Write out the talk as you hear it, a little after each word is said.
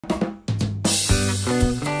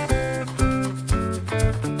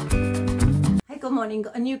good morning.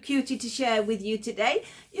 Got a new cutie to share with you today.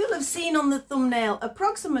 You'll have seen on the thumbnail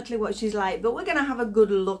approximately what she's like, but we're going to have a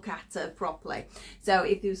good look at her properly. So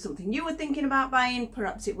if there's something you were thinking about buying,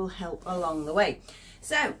 perhaps it will help along the way.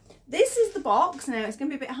 So this is the box. Now it's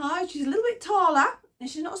going to be a bit hard. She's a little bit taller. And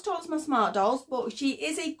she's not as tall as my Smart Dolls, but she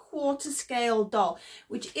is a quarter scale doll,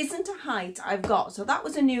 which isn't a height I've got. So that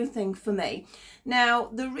was a new thing for me. Now,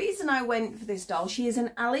 the reason I went for this doll, she is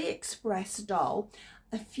an AliExpress doll.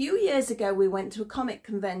 A few years ago, we went to a comic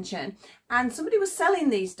convention and somebody was selling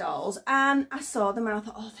these dolls and I saw them and I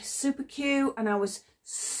thought, oh, they're super cute. And I was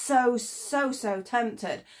so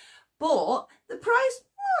tempted. But the price,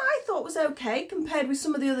 well, I thought was okay compared with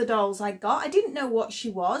some of the other dolls I got. I didn't know what she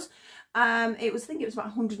was. I think it was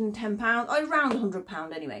about £110 or around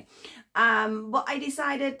 £100 anyway. But I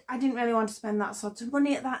decided I didn't really want to spend that sort of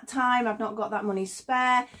money at that time. I've not got that money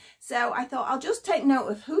spare. So I thought I'll just take note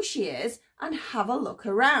of who she is and have a look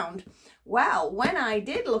around. Well, when I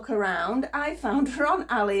did look around, I found her on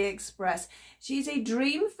AliExpress. She's a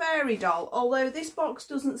Dream Fairy doll, although this box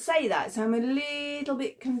doesn't say that, so I'm a little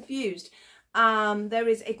bit confused. There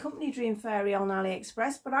is a company Dream Fairy on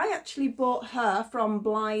AliExpress, but I actually bought her from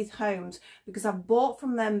Blythe Homes because I've bought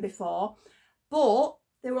from them before, but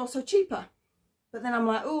they were also cheaper. But then I'm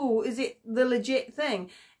like, oh, is it the legit thing?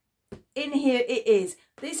 In here it is.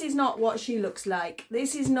 This is not what she looks like.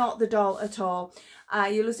 This is not the doll at all.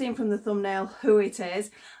 You'll have seen from the thumbnail who it is.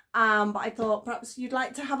 But I thought perhaps you'd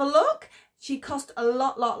like to have a look. She cost a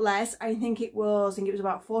lot less. I think it was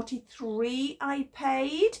about 43 I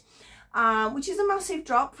paid. Which is a massive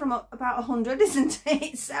drop from about 100, isn't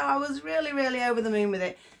it? So I was really over the moon with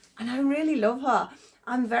it, and I really love her.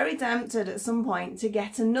 I'm very tempted at some point to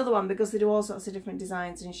get another one because they do all sorts of different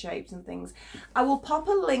designs and shapes and things. I will pop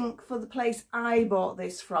a link for the place I bought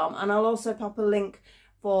this from, and I'll also pop a link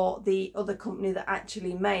for the other company that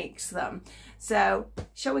actually makes them. So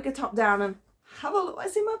shall we go top down and have a look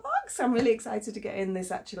what's in my box? I'm really excited to get in this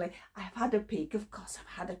actually. I've had a peek, of course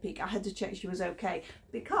I've had a peek. I had to check she was okay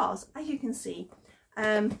because, as you can see,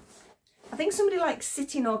 I think somebody likes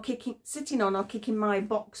sitting on or kicking my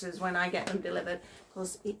boxes when I get them delivered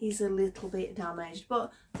because it is a little bit damaged,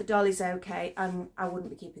 but the doll is okay and I wouldn't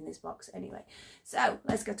be keeping this box anyway. So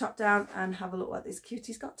let's go top down and have a look what this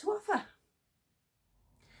cutie's got to offer.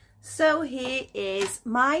 So here is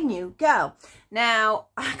my new girl. Now,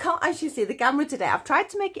 I can't actually see the camera today. I've tried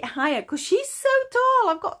to make it higher because she's so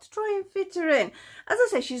tall. I've got to try and fit her in. As I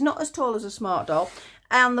say, she's not as tall as a Smart Doll.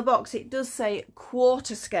 And the box, it does say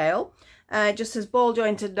quarter scale. Just says ball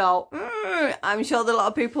jointed doll. I'm sure that a lot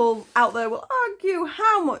of people out there will argue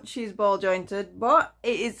how much she's ball jointed, but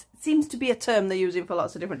it seems to be a term they're using for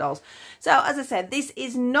lots of different dolls. So as I said, this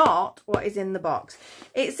is not what is in the box.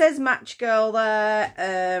 It says match girl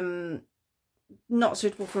there, not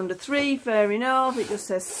suitable for under 3, fair enough. It just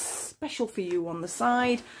says special for you on the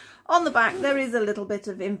side. On the back, there is a little bit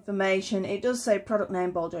of information. It does say product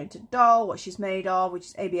name, ball jointed doll, what she's made of, which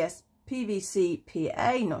is ABS PVC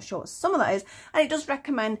PA, not sure what some of that is, and it does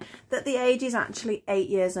recommend that the age is actually 8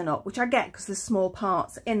 years and up, which I get because there's small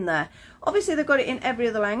parts in there. Obviously they've got it in every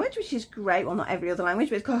other language, which is great. Well, not every other language,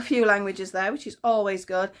 but it's got a few languages there, which is always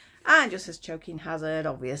good. And just says choking hazard,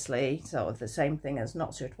 obviously, so the same thing as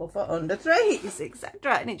not suitable for under 3s,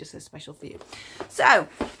 etc. And it just says special for you. So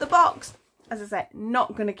the box, as I said,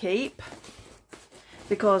 not going to keep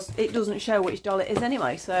because it doesn't show which doll it is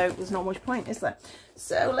anyway, so there's not much point, is there?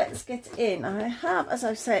 So let's get in. I have, as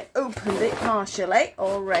I've said, opened it partially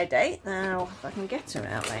already. Now, if I can get her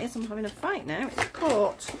out there, I'm having a fight now. It's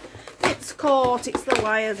caught. It's caught. It's the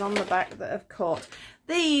wires on the back that have caught.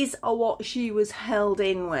 These are what she was held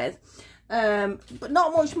in with. But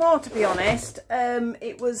not much more, to be honest.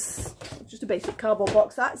 It was just a basic cardboard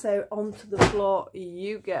box, that, so onto the floor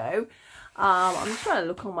you go. I'm just trying to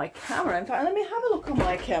look on my camera. In fact, let me have a look on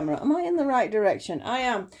my camera. Am I in the right direction? I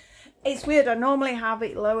am. It's weird. I normally have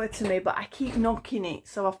it lower to me, but I keep knocking it.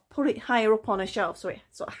 So I've put it higher up on a shelf so it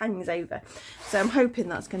sort of hangs over. So I'm hoping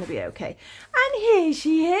that's going to be okay. And here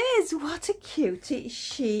she is. What a cutie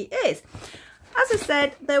she is. As I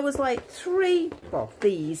said, there was like 3, well,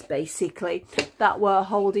 these basically, that were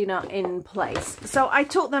holding her in place. So I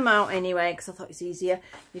took them out anyway because I thought it's easier.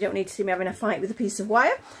 You don't need to see me having a fight with a piece of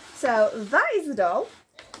wire. So that is the doll.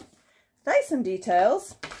 There's some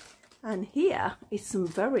details. And here is some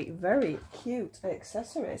very cute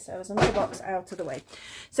accessories. So I was on the box out of the way.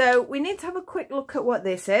 So we need to have a quick look at what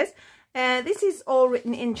this is. This is all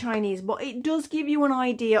written in Chinese, but it does give you an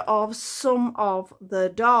idea of some of the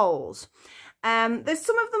dolls. There's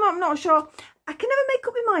some of them I'm not sure. I can never make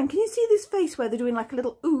up my mind. Can you see this face where they're doing like a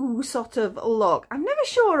little ooh sort of look? I'm never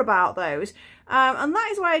sure about those. And that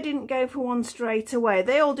is why I didn't go for one straight away.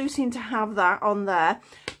 They all do seem to have that on there.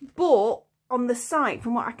 But on the site,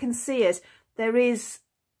 from what I can see, is there is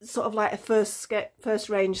sort of like a first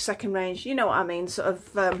range, second range, you know what I mean, sort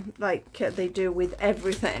of like they do with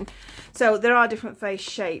everything. So there are different face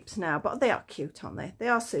shapes now, but they are cute, aren't they? They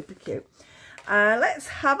are super cute. Let's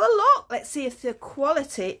have a look. Let's see if the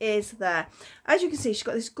quality is there. As you can see, she's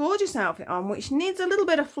got this gorgeous outfit on, which needs a little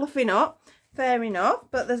bit of fluffing up. Fair enough,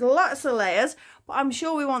 but there's lots of layers. But I'm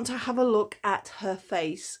sure we want to have a look at her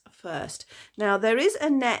face first. Now, there is a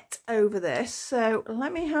net over this, so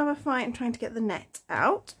let me have a fight in trying to get the net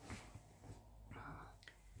out.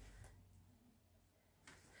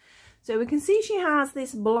 So we can see she has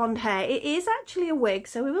this blonde hair. It is actually a wig,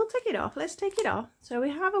 so we will take it off. Let's take it off. So we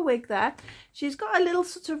have a wig there. She's got a little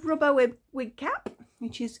sort of rubber wig cap,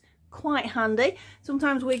 which is quite handy.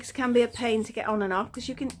 Sometimes wigs can be a pain to get on and off because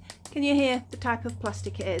you can you hear the type of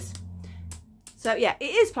plastic it is? So yeah, it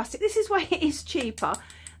is plastic. This is why it is cheaper.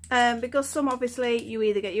 Because some, obviously, you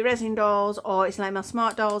either get your resin dolls or it's like my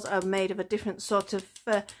smart dolls are made of a different sort of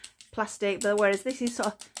plastic, but whereas this is sort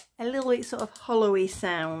of a little bit sort of hollowy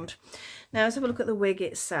sound. Now let's have a look at the wig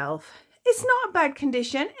itself. It's not a bad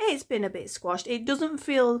condition. It's been a bit squashed. It doesn't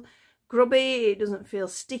feel grubby. It doesn't feel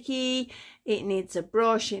sticky. It needs a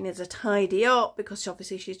brush. It needs a tidy up because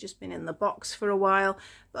obviously she's just been in the box for a while.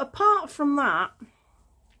 But apart from that,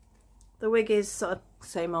 the wig is sort of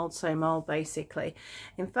same old basically.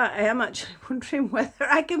 In fact, I am actually wondering whether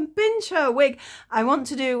I can pinch her wig. I want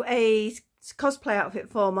to do a cosplay outfit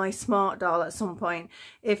for my smart doll at some point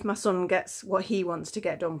if my son gets what he wants to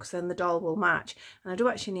get done, because then the doll will match. And I do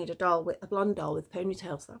actually need a blonde doll with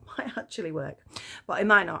ponytails. That might actually work, but it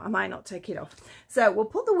might not. I might not take it off. So we'll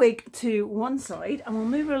put the wig to one side and we'll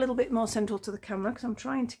move her a little bit more central to the camera because I'm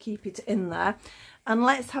trying to keep it in there. And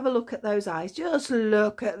let's have a look at those eyes. Just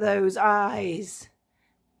look at those eyes.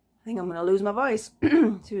 I think I'm going to lose my voice.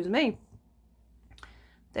 Excuse me.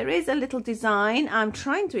 There is a little design. I'm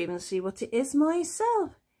trying to even see what it is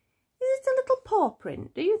myself. Is it a little paw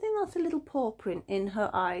print? Do you think that's a little paw print in her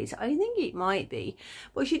eyes? I think it might be.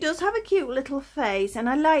 But she does have a cute little face, and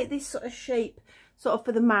I like this sort of shape sort of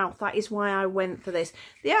for the mouth. That is why I went for this.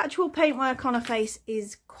 The actual paintwork on her face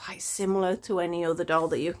is quite similar to any other doll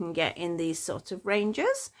that you can get in these sort of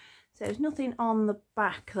ranges. So there's nothing on the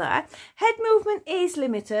back there. Head movement is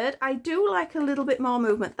limited. I do like a little bit more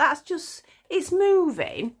movement. That's just, it's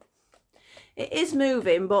moving. It is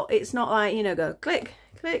moving, but it's not like, you know, go click,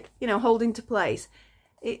 click, you know, hold into place.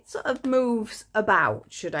 It sort of moves about,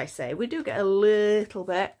 should I say. We do get a little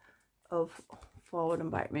bit of forward and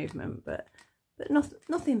back movement, but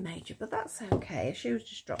nothing major, but that's okay. Her shoes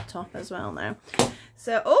just dropped off as well now.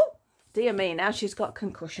 So, oh, dear me, now she's got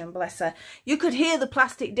concussion, bless her. You could hear the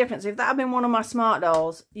plastic difference. If that had been one of my smart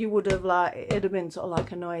dolls, you would have like, it'd have been sort of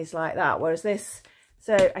like a noise like that. Whereas this,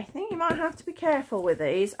 so I think you might have to be careful with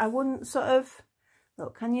these. I wouldn't sort of,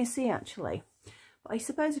 look, can you see actually? But I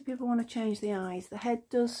suppose if people want to change the eyes, the head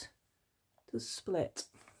does split.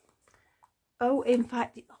 Oh, in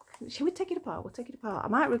fact, shall we take it apart? We'll take it apart. I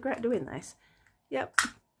might regret doing this. Yep,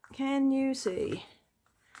 can you see?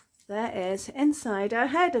 There is inside her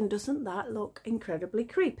head, and doesn't that look incredibly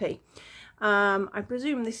creepy? I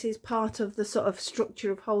presume this is part of the sort of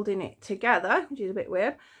structure of holding it together, which is a bit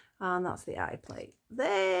weird. And that's the eye plate.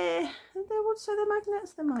 There would say they're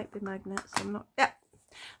magnets. There might be magnets. I'm not. Yeah,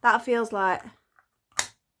 that feels like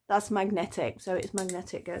that's magnetic. So it's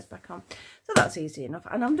magnetic, goes back on. So that's easy enough.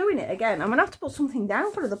 And I'm doing it again. I'm gonna have to put something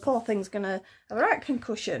down for her. The poor thing's gonna have a right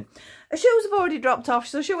concussion. Her shoes have already dropped off,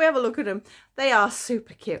 so shall we have a look at them? They are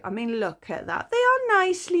super cute. I mean, look at that. They are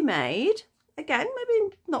nicely made. Again,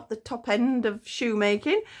 maybe not the top end of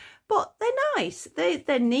shoemaking, but they're nice.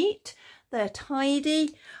 They're neat. They're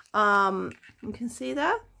tidy. You can see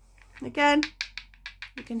there. Again,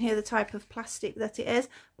 you can hear the type of plastic that it is,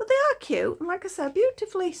 but they are cute. And like I said,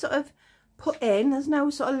 beautifully sort of put in. There's no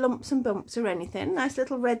sort of lumps and bumps or anything. Nice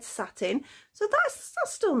little red satin. So that's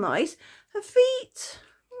still nice. Her feet,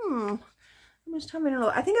 I'm just having a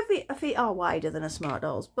look. I think her feet are wider than a smart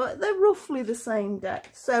doll's, but they're roughly the same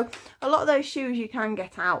depth. So a lot of those shoes you can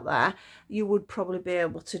get out there. You would probably be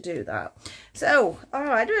able to do that. So,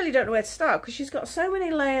 I really don't know where to start because she's got so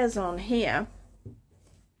many layers on here.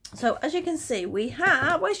 So as you can see, we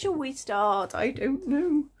have, where shall we start? I don't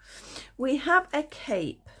know. We have a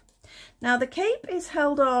cape. Now the cape is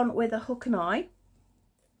held on with a hook and eye.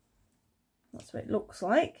 That's what it looks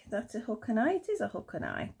like. That's a hook and eye. It is a hook and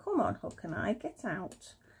eye. Come on, hook and eye, get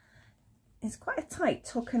out. It's quite a tight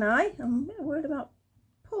hook and eye. I'm a bit worried about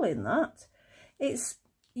pulling that. it's,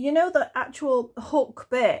 you know, the actual hook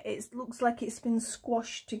bit, it looks like it's been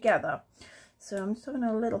squashed together. So I'm just having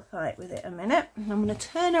a little fight with it a minute. And I'm going to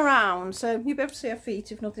turn around so you'll be able to see her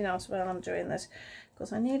feet, if nothing else, while I'm doing this,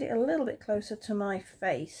 because I need it a little bit closer to my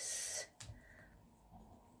face.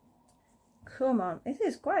 Come on, it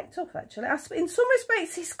is quite tough actually. In some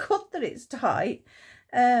respects it's good that it's tight,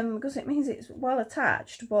 because it means it's well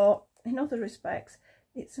attached, but in other respects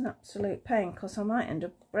it's an absolute pain because I might end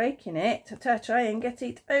up breaking it to try and get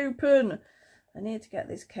it open. I need to get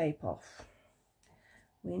this cape off.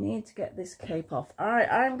 We need to get this cape off.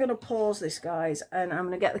 I'm going to pause this, guys, and I'm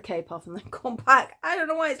going to get the cape off and then come back. I don't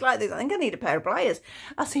know why it's like this. I think I need a pair of pliers.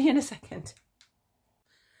 I'll see you in a second.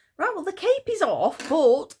 Right, well, the cape is off,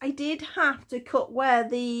 but I did have to cut where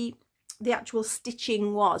the actual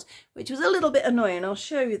stitching was, which was a little bit annoying. I'll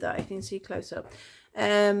show you that if you can see close up.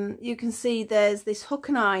 You can see there's this hook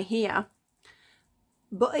and eye here,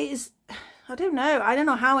 but it is, I don't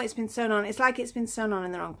know how it's been sewn on. It's like it's been sewn on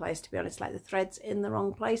in the wrong place, to be honest, like the thread's in the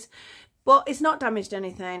wrong place, but it's not damaged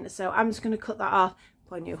anything, so I'm just going to cut that off.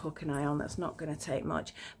 Put a new hook and eye on, that's not going to take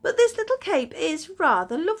much. But this little cape is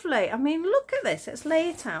rather lovely. I mean, look at this. Let's lay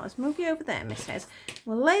it out. Let's move you over there, Mrs.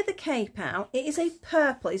 We'll lay the cape out. It is a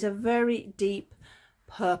purple. It's a very deep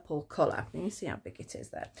purple colour. You can see how big it is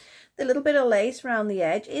there. The little bit of lace around the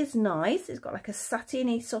edge is nice. It's got like a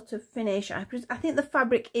satiny sort of finish. I think the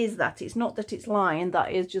fabric is that. It's not that it's lined.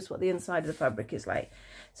 That is just what the inside of the fabric is like.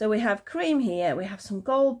 So we have cream here. We have some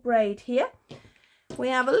gold braid here. We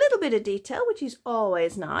have a little bit of detail, which is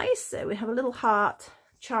always nice. So we have a little heart,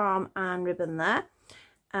 charm and ribbon there.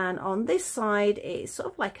 And on this side, it's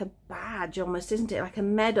sort of like a badge almost, isn't it? Like a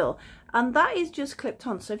medal. And that is just clipped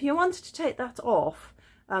on. So if you wanted to take that off,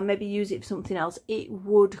 maybe use it for something else, it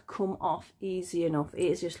would come off easy enough. It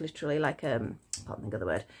is just literally like I can't think of the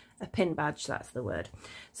word, a pin badge, that's the word.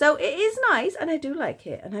 So it is nice, and I do like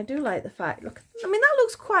it, and I do like the fact, look, I mean, that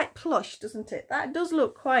looks quite plush, doesn't it? That does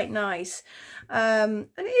look quite nice, and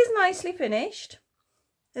it is nicely finished.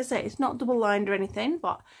 As I say, it's not double lined or anything,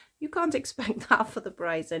 but you can't expect that for the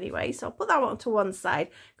brides anyway, so I'll put that one to one side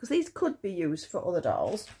because these could be used for other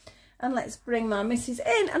dolls. And let's bring my missus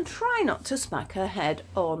in and try not to smack her head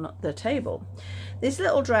on the table. This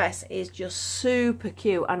little dress is just super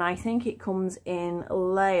cute, and I think it comes in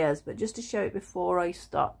layers, but just to show it before I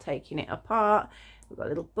start taking it apart, we've got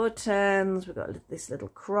little buttons, we've got this little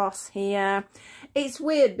cross here. It's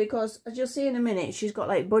weird because, as you'll see in a minute, she's got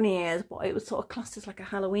like bunny ears, but it was sort of classed as like a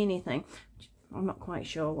Halloween-y thing. I'm not quite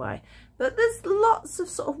sure why, but there's lots of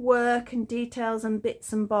sort of work and details and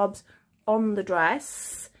bits and bobs on the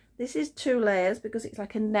dress. This is 2 layers because it's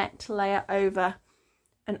like a net layer over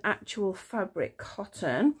an actual fabric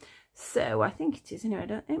cotton. So I think it is,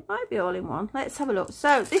 anyway, it might be all in one. Let's have a look.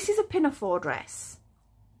 So this is a pinafore dress.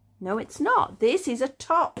 No, it's not. This is a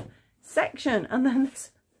top section. And then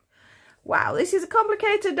this, wow, this is a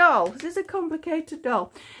complicated doll. This is a complicated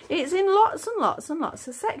doll. It's in lots and lots and lots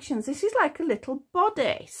of sections. This is like a little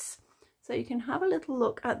bodice. So you can have a little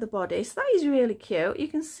look at the bodice. That is really cute. You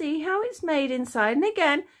can see how it's made inside. And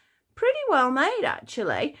again, pretty well made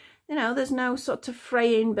actually. You know, there's no sort of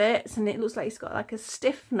fraying bits, and it looks like it's got like a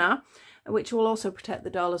stiffener, which will also protect the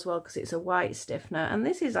doll as well because it's a white stiffener. And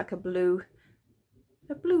this is like a blue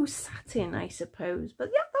satin, I suppose. But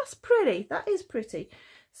yeah, that's pretty. That is pretty.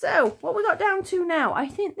 So what we got down to now, I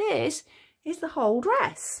think this is the whole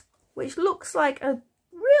dress, which looks like a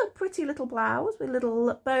real pretty little blouse with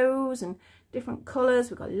little bows and different colours.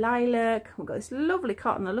 We've got lilac, we've got this lovely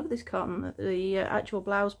cotton. I love this cotton that the actual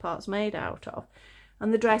blouse part's made out of.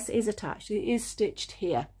 And the dress is attached, it is stitched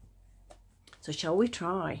here. So shall we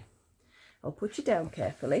try? I'll put you down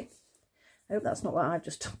carefully. I hope that's not what I've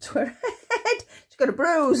just done to her head. She's got a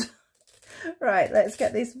bruise. Right, let's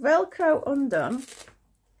get this Velcro undone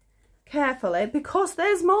carefully because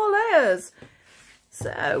there's more layers.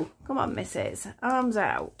 So, come on, missus, arms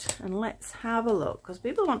out, and let's have a look, because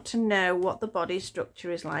people want to know what the body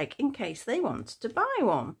structure is like in case they want to buy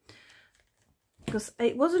one. Because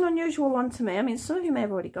it was an unusual one to me. I mean, some of you may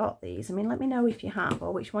have already got these. I mean, let me know if you have,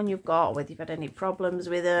 or which one you've got, whether you've had any problems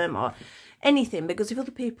with them, or anything, because if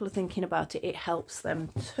other people are thinking about it, it helps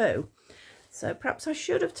them too. So, perhaps I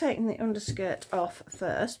should have taken the underskirt off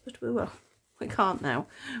first, but we will. We can't now.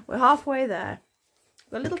 We're halfway there.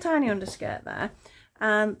 Got a little tiny underskirt there.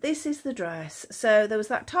 And this is the dress. So there was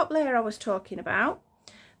that top layer I was talking about.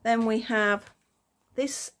 Then we have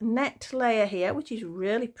this net layer here, which is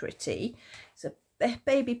really pretty. It's a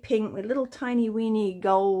baby pink with little tiny weeny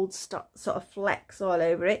gold sort of flecks all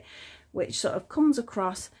over it, which sort of comes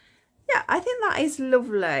across. Yeah, I think that is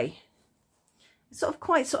lovely. It's sort of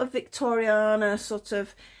quite sort of Victoriana, sort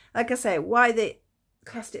of, Like I say, why they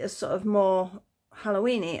classed it as sort of more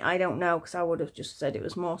Halloweeny, I don't know, because I would have just said it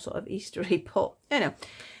was more sort of Eastery, but you know,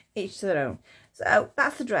 each to their own. So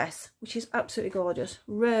that's the dress, which is absolutely gorgeous.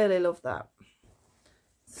 Really love that.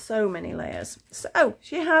 So many layers. So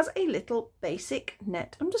she has a little basic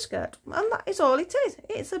net underskirt, and that is all it is.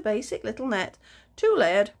 It's a basic little net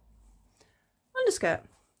 2-layered underskirt,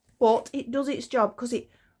 but it does its job because it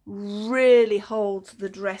really holds the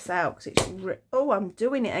dress out. Because it's oh, I'm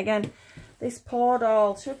doing it again. This poor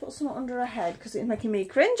doll. Should I put something under her head because it's making me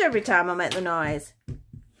cringe every time I make the noise?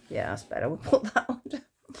 Yeah, that's better. We'll put that under.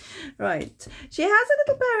 Right, she has a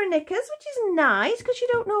little pair of knickers, which is nice because you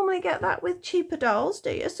don't normally get that with cheaper dolls, do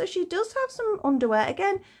you? So she does have some underwear,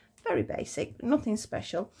 again very basic, nothing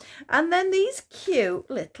special. And then these cute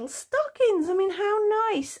little stockings. I mean, how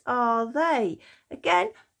nice are they?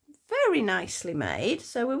 Again, very nicely made.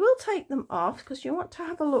 So we will take them off because you want to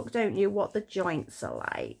have a look, don't you, what the joints are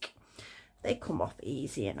like. They come off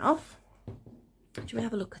easy enough. Should we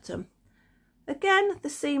have a look at them? Again, the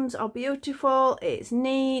seams are beautiful, it's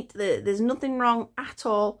neat, there's nothing wrong at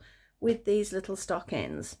all with these little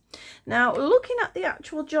stockings. Now, looking at the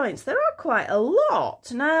actual joints, there are quite a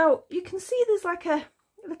lot. Now, you can see there's like a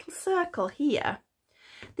little circle here.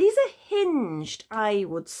 These are hinged, I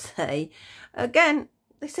would say. Again,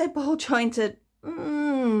 they say ball jointed,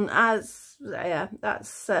 that's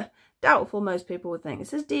doubtful, most people would think. It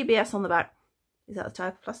says DBS on the back. Is that the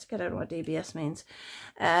type of plastic? I don't know what DBS means.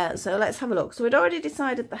 So let's have a look. So we'd already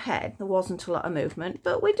decided the head. There wasn't a lot of movement,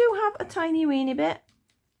 but we do have a tiny weeny bit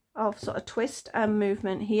of sort of twist and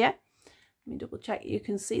movement here. Let me double check you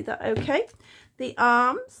can see that okay. The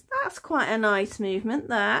arms, that's quite a nice movement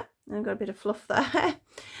there. I've got a bit of fluff there.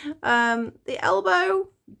 The elbow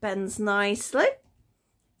bends nicely.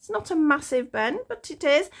 It's not a massive bend, but it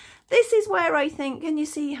is. This is where I think, can you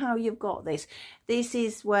see how you've got this? This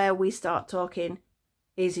is where we start talking,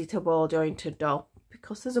 is it a ball jointed doll?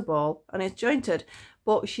 Because there's a ball and it's jointed,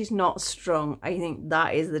 but she's not strung. I think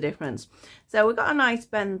that is the difference. So we've got a nice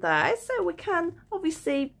bend there. So we can,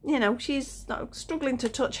 obviously, you know, she's not struggling to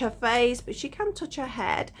touch her face, but she can touch her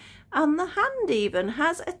head. And the hand even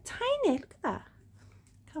has a tiny, look at that.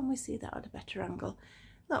 Can we see that at a better angle?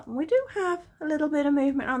 Look, we do have a little bit of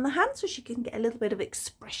movement on the hand, so she can get a little bit of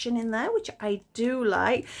expression in there, which I do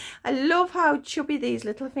like. I love how chubby these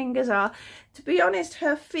little fingers are. To be honest,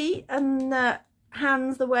 her feet and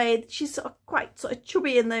hands, the way she's quite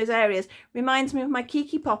chubby in those areas, reminds me of my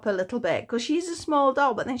Kiki Pop a little bit, because she's a small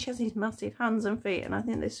doll, but then she has these massive hands and feet, and I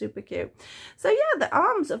think they're super cute. So yeah, the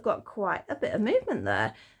arms have got quite a bit of movement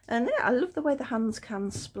there. And yeah, I love the way the hands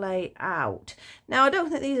can splay out. Now, I don't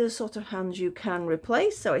think these are the sort of hands you can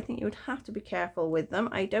replace, so I think you would have to be careful with them.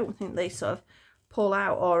 I don't think they sort of pull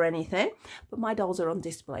out or anything, but my dolls are on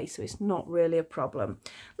display, so it's not really a problem.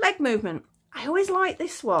 Leg movement. I always like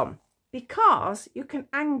this one because you can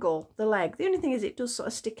angle the leg. The only thing is it does sort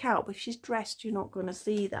of stick out, but if she's dressed, you're not going to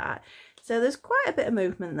see that. So there's quite a bit of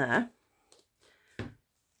movement there.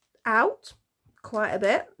 Out, quite a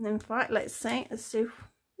bit. In fact, let's see if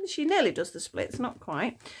she nearly does the splits, not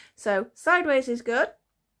quite. So sideways is good.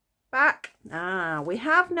 Back, we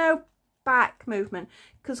have no back movement,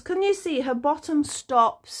 because can you see her bottom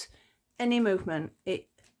stops any movement? It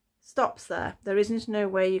stops there. There isn't no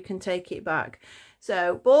way you can take it back.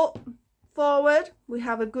 So, but forward, we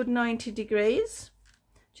have a good 90 degrees,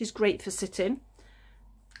 which is great for sitting.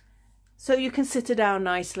 So you can sit her down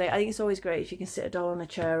nicely. I think it's always great if you can sit a doll on a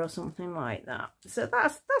chair or something like that. So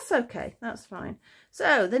that's okay, that's fine.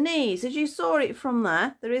 So the knees, as you saw it from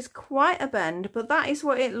there, there is quite a bend, but that is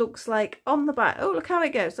what it looks like on the back. Oh, look how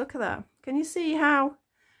it goes, look at that. Can you see how,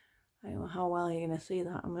 I don't know how well you're going to see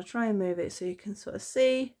that. I'm going to try and move it so you can sort of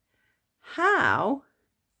see how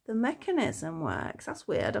the mechanism works. That's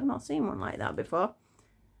weird, I've not seen one like that before.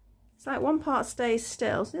 It's like one part stays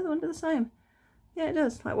still, so the other one does the same. Yeah, it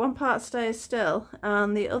does. Like one part stays still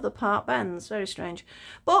and the other part bends. Very strange.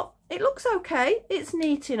 But it looks okay. It's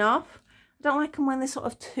neat enough. I don't like them when they're sort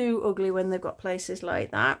of too ugly when they've got places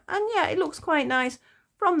like that. And yeah, it looks quite nice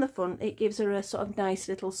from the front. It gives her a sort of nice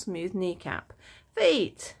little smooth kneecap.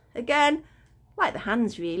 Feet. Again, like the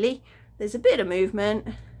hands really. There's a bit of movement.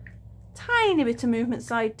 Tiny bit of movement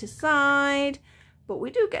side to side. But we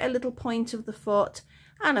do get a little point of the foot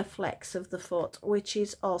and a flex of the foot, which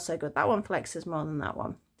is also good. That one flexes more than that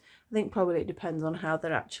one. I think probably it depends on how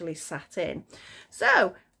they're actually sat in.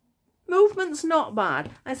 So movement's not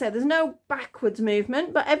bad. I said there's no backwards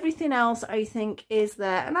movement, but everything else I think is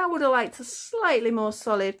there. And I would have liked a slightly more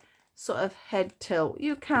solid sort of head tilt.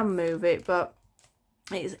 You can move it, but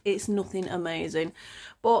it's nothing amazing.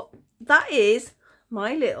 But that is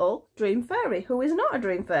my little dream fairy, who is not a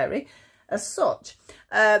dream fairy as such.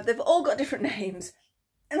 They've all got different names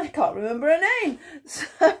and I can't remember her name.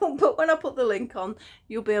 So, but when I put the link on,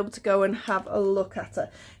 you'll be able to go and have a look at her.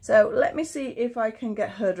 So let me see if I can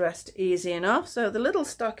get her dressed easy enough. So the little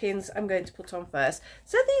stockings I'm going to put on first.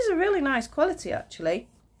 So these are really nice quality actually.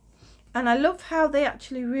 And I love how they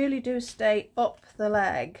actually really do stay up the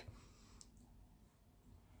leg.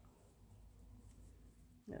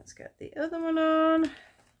 Let's get the other one on.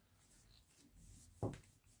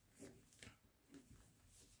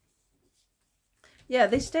 Yeah,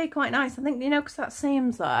 they stay quite nice. I think, you know, because that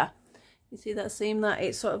seam's there. You see that seam that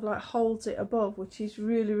it sort of like holds it above, which is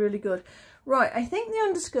really, really good. Right, I think the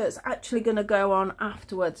underskirt's actually going to go on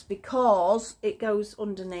afterwards because it goes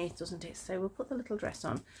underneath, doesn't it? So we'll put the little dress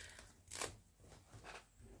on.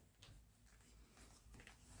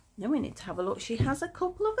 Then we need to have a look. She has a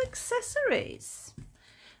couple of accessories.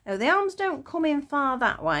 Now, the arms don't come in far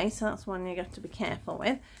that way, so that's one you have to be careful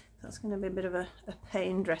with. That's going to be a bit of a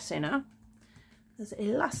pain dressing her. There's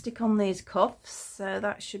elastic on these cuffs, so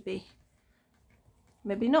that should be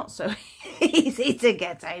maybe not so easy to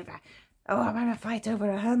get over. Oh, I'm having a fight over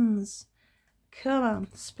her hands. Come on,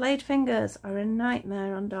 splayed fingers are a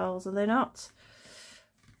nightmare on dolls, are they not?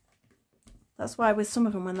 That's why with some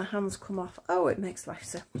of them, when the hands come off, oh, it makes life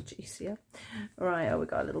so much easier. Right, oh, we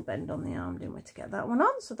got a little bend on the arm, didn't we, to get that one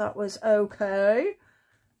on? So that was okay.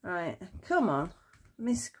 Right, come on. Let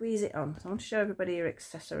me squeeze it on. So I want to show everybody your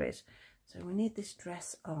accessories. So we need this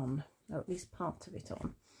dress on, or at least part of it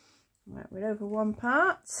on. Right, we're over one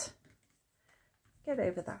part. Get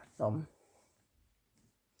over that thumb.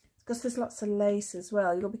 It's because there's lots of lace as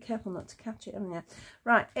well. You've got to be careful not to catch it, haven't you?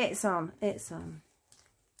 Right, it's on, it's on.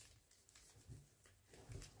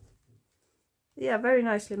 Yeah, very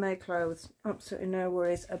nicely made clothes. Absolutely no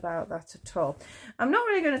worries about that at all. I'm not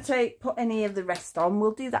really going to put any of the rest on.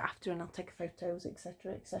 We'll do that after and I'll take photos,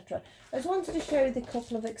 etc, etc. I just wanted to show you the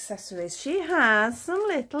couple of accessories. She has some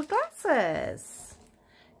little glasses.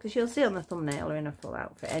 Because you'll see on the thumbnail her in a full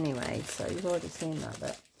outfit anyway. So you've already seen that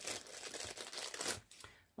bit.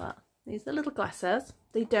 Well, these are little glasses.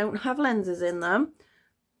 They don't have lenses in them.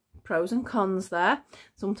 Pros and cons there.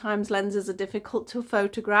 Sometimes lenses are difficult to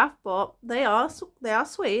photograph, but they are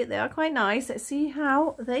sweet. They are quite nice. Let's see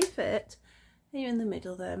how they fit. You're in the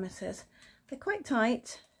middle there, missus. They're quite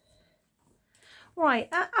tight. Right,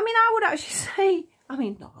 I mean, I would actually say, I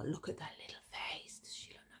mean, no, look at that little face. Does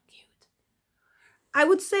she look that cute? I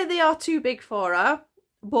would say they are too big for her,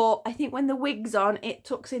 but I think when the wig's on, it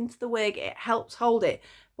tucks into the wig. It helps hold it.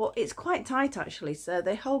 But it's quite tight actually, so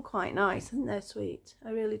they hold quite nice and they're sweet. I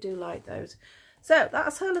really do like those. So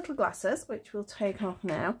that's her little glasses, which we'll take off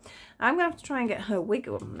now. I'm going to have to try and get her wig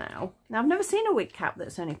on now. Now, I've never seen a wig cap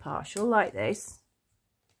that's only partial like this.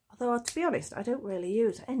 Although, to be honest, I don't really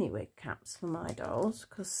use any wig caps for my dolls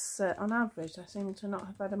because on average, I seem to not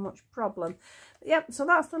have had much problem. But yeah, so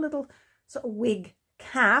that's the little sort of wig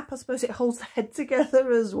cap. I suppose it holds the head together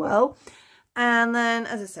as well. And then,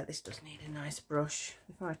 as I said, this does need a nice brush.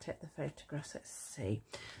 Before I take the photographs, let's see.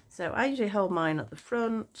 So I usually hold mine at the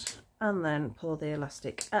front and then pull the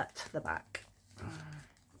elastic at the back.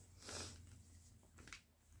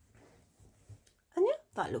 And yeah,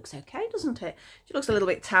 that looks okay, doesn't it? She looks a little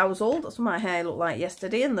bit tousled. That's what my hair looked like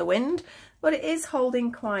yesterday in the wind. But it is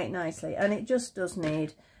holding quite nicely. And it just does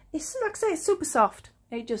need, it's like I say, it's super soft.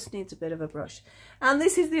 It just needs a bit of a brush. And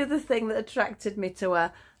this is the other thing that attracted me to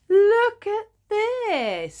her. Look at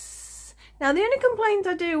this. Now, the only complaint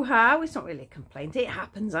I do have, it's not really a complaint, it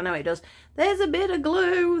happens, I know it does. There's a bit of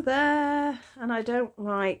glue there, and I don't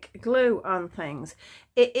like glue on things.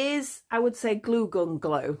 It is, I would say, glue gun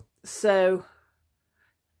glue. So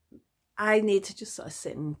I need to just sort of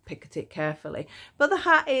sit and pick at it carefully. But the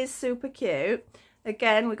hat is super cute.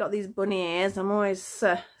 Again, we've got these bunny ears. I'm always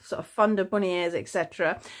sort of fond of bunny ears,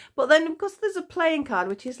 etc. But then, of course, there's a playing card,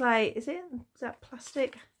 which is like, is that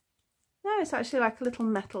plastic? No, it's actually like a little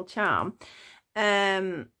metal charm.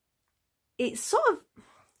 It's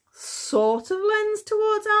sort of lends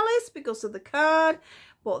towards Alice because of the card,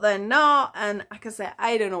 but they're not. And like I say,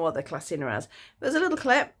 I don't know what they're classing her as. There's a little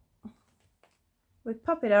clip. We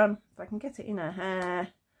pop it on, if I can get it in her hair.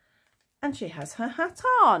 And she has her hat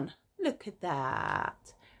on. Look at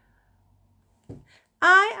that.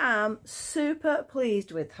 I am super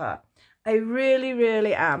pleased with her. I really,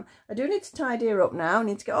 really am. I do need to tidy her up now. I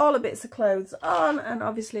need to get all the bits of clothes on and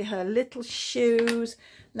obviously her little shoes.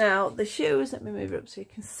 Now, the shoes, let me move it up so you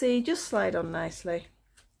can see, just slide on nicely.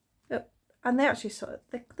 Oh, and they actually sort of,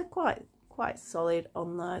 they're quite solid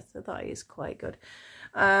on there, so that is quite good.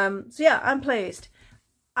 So yeah, I'm pleased.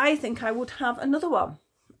 I think I would have another one.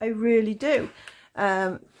 I really do.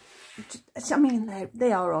 I mean,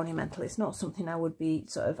 they are ornamental. It's not something I would be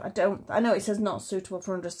sort of, I know it says not suitable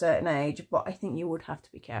for under a certain age, but I think you would have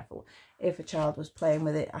to be careful if a child was playing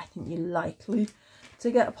with it. I think you're likely to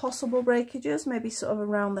get possible breakages, maybe sort of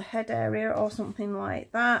around the head area or something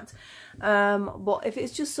like that. But if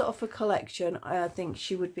it's just sort of for collection, I think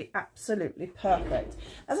she would be absolutely perfect.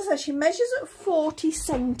 As I said, she measures at 40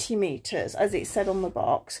 centimetres, as it said on the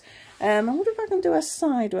box. I wonder if I can do her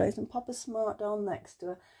sideways and pop a Smart Doll next to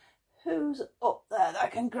her. Who's up there that I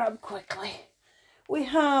can grab quickly? We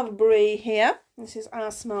have Brie here. This is our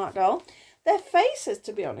Smart Doll. Their faces,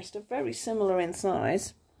 to be honest, are very similar in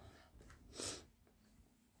size.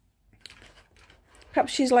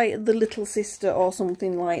 Perhaps she's like the little sister or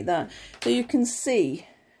something like that. So you can see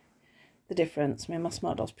the difference. I mean, my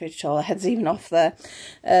Smart Doll's pretty tall. Her head's even off there.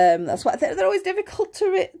 That's why they're always difficult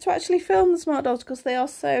to actually film the Smart Dolls, because they are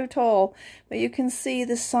so tall. But you can see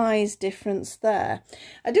the size difference there.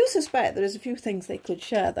 I do suspect there is a few things they could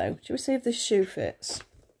share, though. Shall we see if this shoe fits?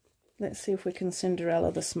 Let's see if we can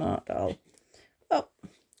Cinderella the Smart Doll. Oh,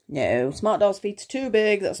 no, Smart Doll's feet are too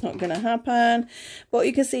big. That's not going to happen. But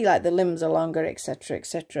you can see, like, the limbs are longer, etc,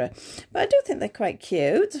 etc. But I do think they're quite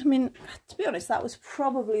cute. I mean, to be honest, that was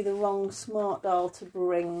probably the wrong Smart Doll to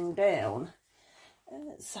bring down.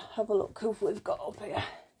 Let's have a look who we've got up here.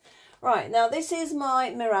 Right, now this is my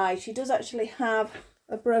Mirai. She does actually have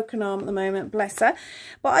a broken arm at the moment, bless her.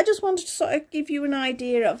 But I just wanted to sort of give you an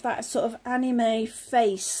idea of that sort of anime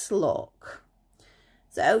face look.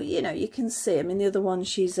 So, you know, you can see, I mean, the other one,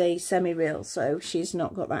 she's a semi-real, so she's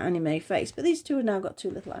not got that anime face. But these two have now got two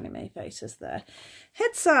little anime faces there.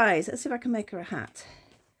 Head size. Let's see if I can make her a hat.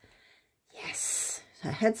 Yes.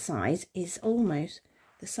 Her head size is almost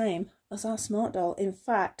the same as our Smart Doll. In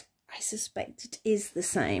fact, I suspect it is the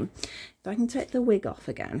same. If I can take the wig off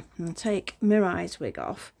again and take Mirai's wig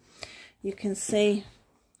off, you can see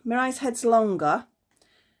Mirai's head's longer.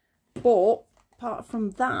 But apart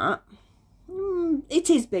from that, it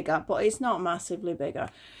is bigger, but it's not massively bigger.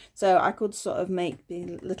 So I could sort of make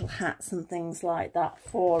the little hats and things like that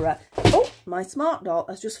for her. Oh, my Smart Doll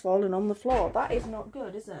has just fallen on the floor. That is not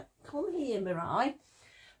good, is it? Come here, Mirai.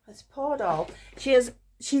 This poor doll. She's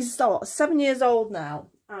 7 years old now,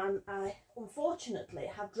 and I unfortunately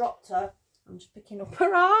have dropped her. I'm just picking up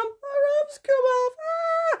her arm. Her arm's come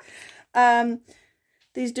off.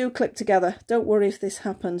 These do click together. Don't worry if this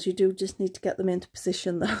happens. You do just need to get them into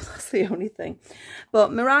position, though. That's the only thing.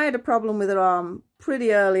 But Mirai had a problem with her arm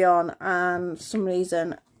pretty early on, and for some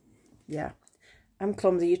reason, yeah, I'm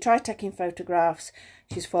clumsy. You try taking photographs.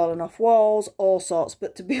 She's fallen off walls, all sorts.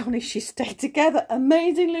 But to be honest, she stayed together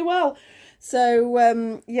amazingly well.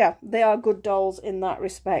 So, yeah, they are good dolls in that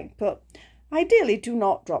respect. But ideally, do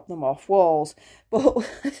not drop them off walls. But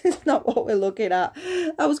this is not what we're looking at.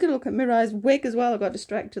 I was going to look at Mirai's wig as well. I got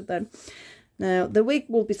distracted then. Now, the wig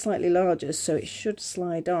will be slightly larger, so it should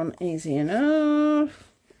slide on easy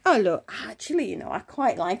enough. Oh, look, actually, you know, I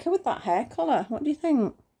quite like her with that hair colour. What do you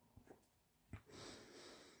think?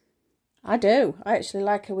 I do. I actually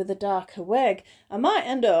like her with a darker wig. I might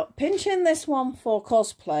end up pinching this one for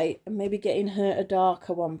cosplay and maybe getting her a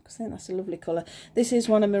darker one, because I think that's a lovely colour. This is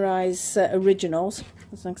one of Mirai's originals.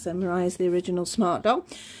 As I said, Mirai is the original Smart Doll.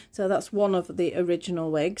 So that's one of the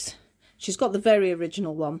original wigs. She's got the very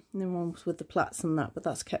original one, the one with the plaits and that, but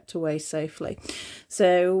that's kept away safely.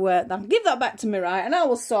 So I'll give that back to Mirai and I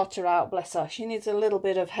will sort her out, bless her. She needs a little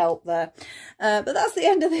bit of help there. But that's the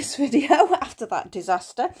end of this video after that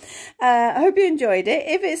disaster. I hope you enjoyed it.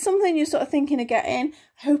 If it's something you're sort of thinking of getting,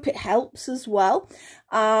 I hope it helps as well.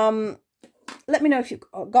 Let me know if you've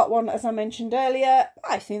got one, as I mentioned earlier.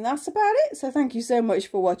 I think that's about it. So thank you so much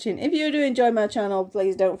for watching. If you do enjoy my channel,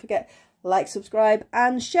 please don't forget like, subscribe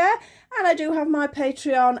and share. And I do have my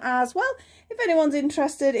Patreon as well, if anyone's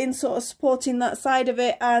interested in sort of supporting that side of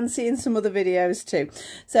it and seeing some other videos too.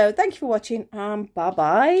 So thank you for watching and bye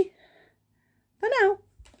bye for now.